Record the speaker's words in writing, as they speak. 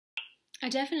I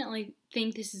definitely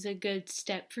think this is a good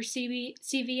step for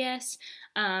CVS.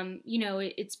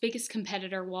 Its biggest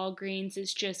competitor, Walgreens,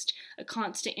 is just a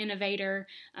constant innovator.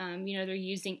 They're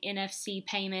using NFC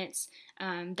payments.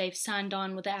 They've signed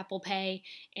on with Apple Pay,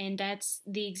 and that's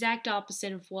the exact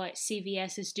opposite of what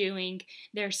CVS is doing.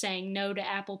 They're saying no to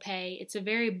Apple Pay. It's a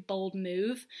very bold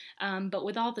move, but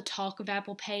with all the talk of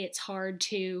Apple Pay, it's hard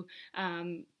to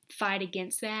fight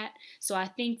against that. So I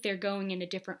think they're going in a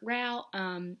different route.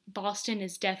 Boston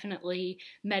is definitely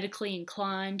medically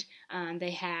inclined.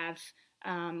 They have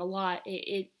a lot.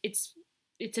 It's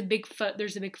a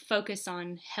there's a big focus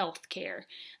on healthcare,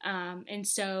 and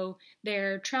so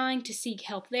they're trying to seek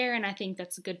help there, and I think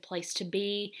that's a good place to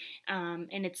be.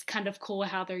 And it's kind of cool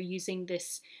how they're using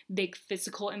this big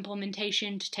physical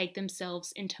implementation to take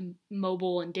themselves into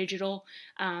mobile and digital.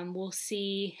 We'll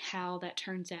see how that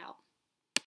turns out.